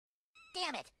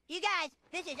Damn it. You guys,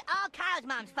 this is all Kyle's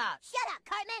mom's fault. Shut up,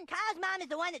 Cartman. Kyle's mom is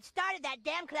the one that started that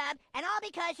damn club, and all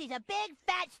because she's a big,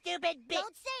 fat, stupid bitch.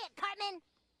 Don't say it, Cartman.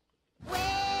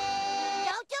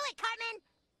 Don't do it, Cartman.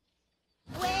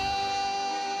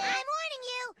 I'm warning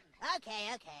you. Okay.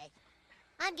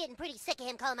 I'm getting pretty sick of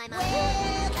him calling my mom.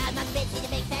 Kyle's mom's a bitch, she's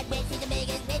a big fat bitch, she's the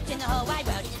biggest bitch in the whole wide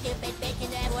world. She's a stupid bitch,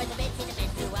 and everyone's a bitch, she's a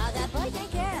bitch to all the boys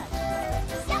and girls.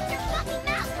 Shut your fucking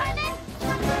mouth, Cartman.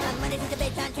 On Monday she's a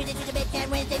bitch, on Tuesday she's a bitch, and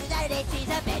Wednesday to Saturday she's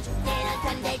a bitch. Then on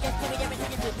Sunday just to be different,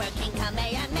 she's a super king, come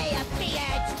may a bitch.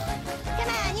 Come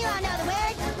on, you all know the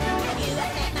words. Have you ever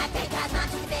met my bitch? Kyle's mom,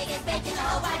 she's the biggest bitch in the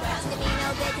whole wide world. She's a mean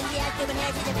old bitch, and she has stupid hair,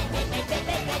 she's a bitch.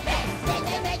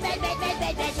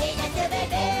 She's a stupid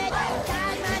bitch.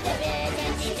 Kyle's mom's a bitch,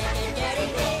 and she's a dirty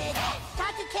bitch.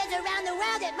 Talk to kids around the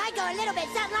world, it might go a little bit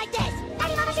something like this.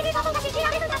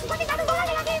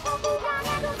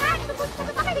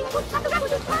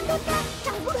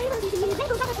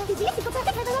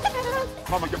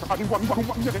 Mama,